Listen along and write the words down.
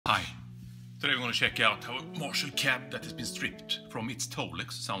Today we're going to check out how a Marshall cab that has been stripped from its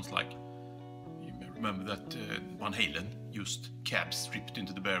Tolex sounds like. You may remember that Van Halen used cabs stripped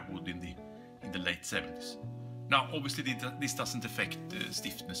into the bare wood in the late 70s. Now, obviously this doesn't affect the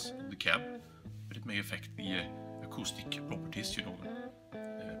stiffness of the cab, but it may affect the acoustic properties, you know,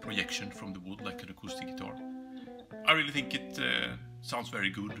 projection from the wood like an acoustic guitar. I really think it sounds very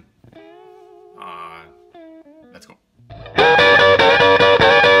good. Let's go.